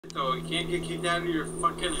So you can't get kicked out of your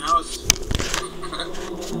fucking house.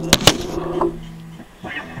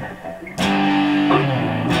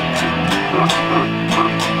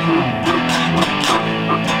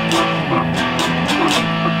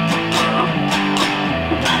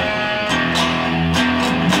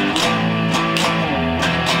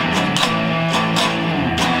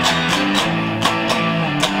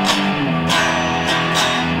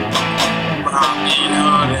 Robin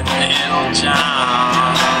Hood and Little John.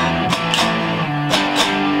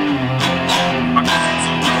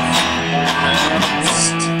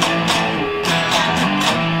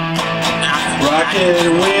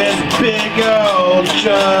 Rockin' with big old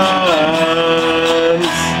John's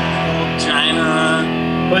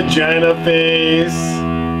vagina face.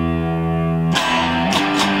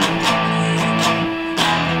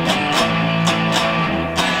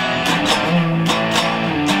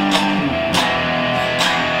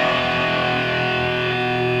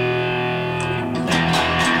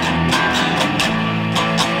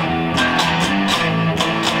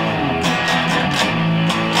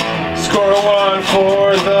 Score one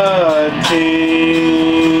for the team.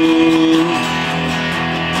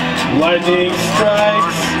 Lightning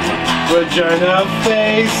strikes, vagina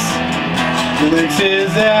face. Licks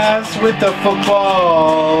his ass with the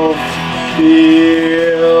football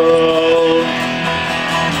field.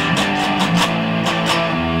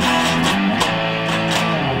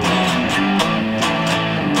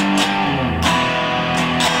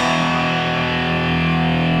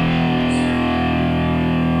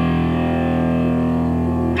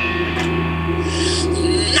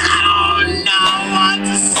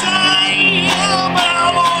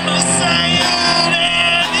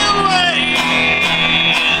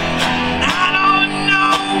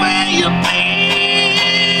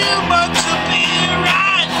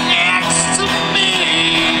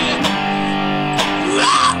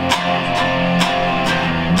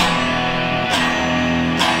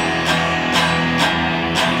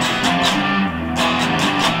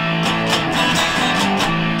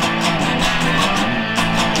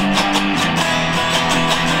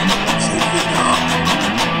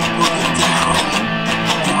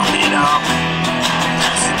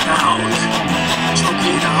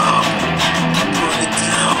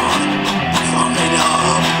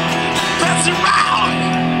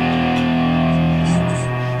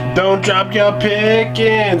 Don't drop your pick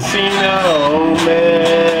and see no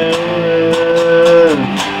man.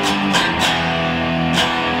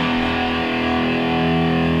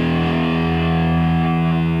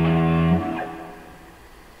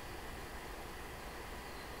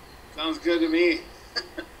 Sounds good to me.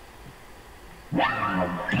 I'm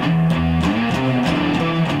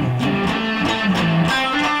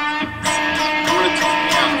gonna turn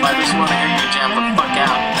me on if I just want to hear you jam the fuck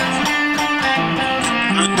out.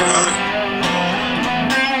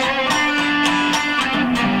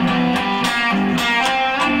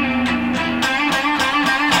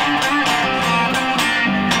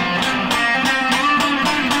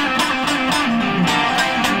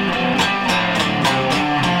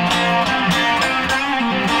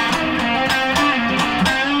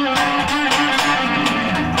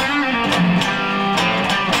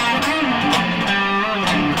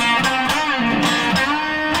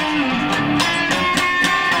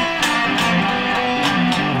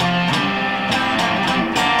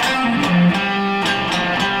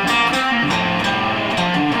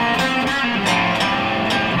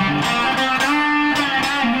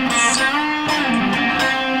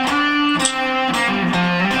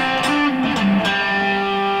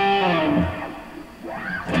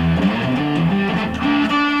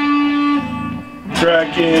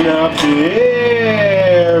 Cracking up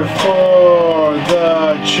beer for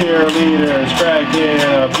the cheerleaders. Cracking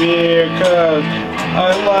up beer cause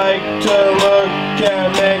I like to look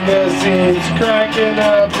at magazines. Cracking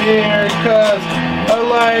up beer cause I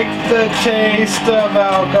like the taste of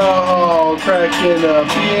alcohol. Cracking up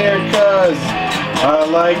beer cause I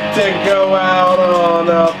like to go out on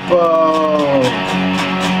a boat.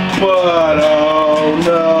 But oh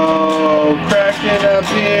no, cracking up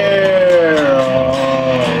beer,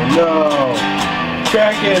 oh no,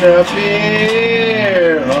 cracking up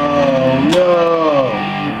beer, oh no,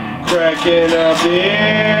 cracking up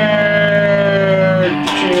beer,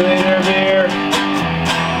 cheerleader beer.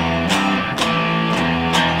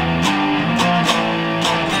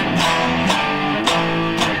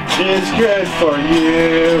 It's good for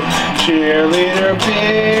you. Cheerleader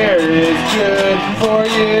beer is good for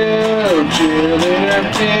you. Cheerleader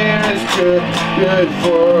beer is good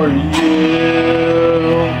for you.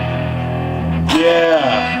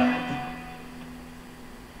 Yeah.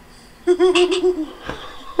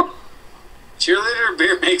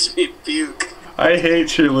 makes me puke. I hate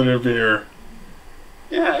cheerleader beer.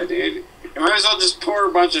 Yeah, dude. You might as well just pour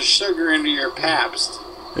a bunch of sugar into your Pabst.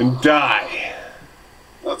 And die.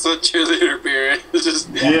 That's what cheerleader beer is. Just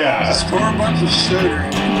pour a bunch of sugar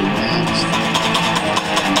into your Pabst.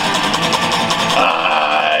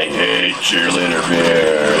 I hate cheerleader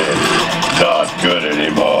beer. It's not good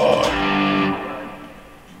anymore.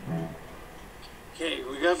 Okay,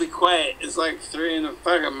 we gotta be quiet. It's like 3 in the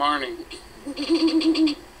fucking morning.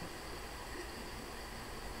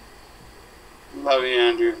 Love you,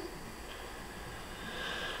 Andrew.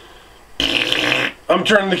 I'm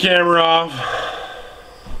turning the camera off.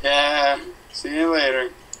 Yeah, see you later.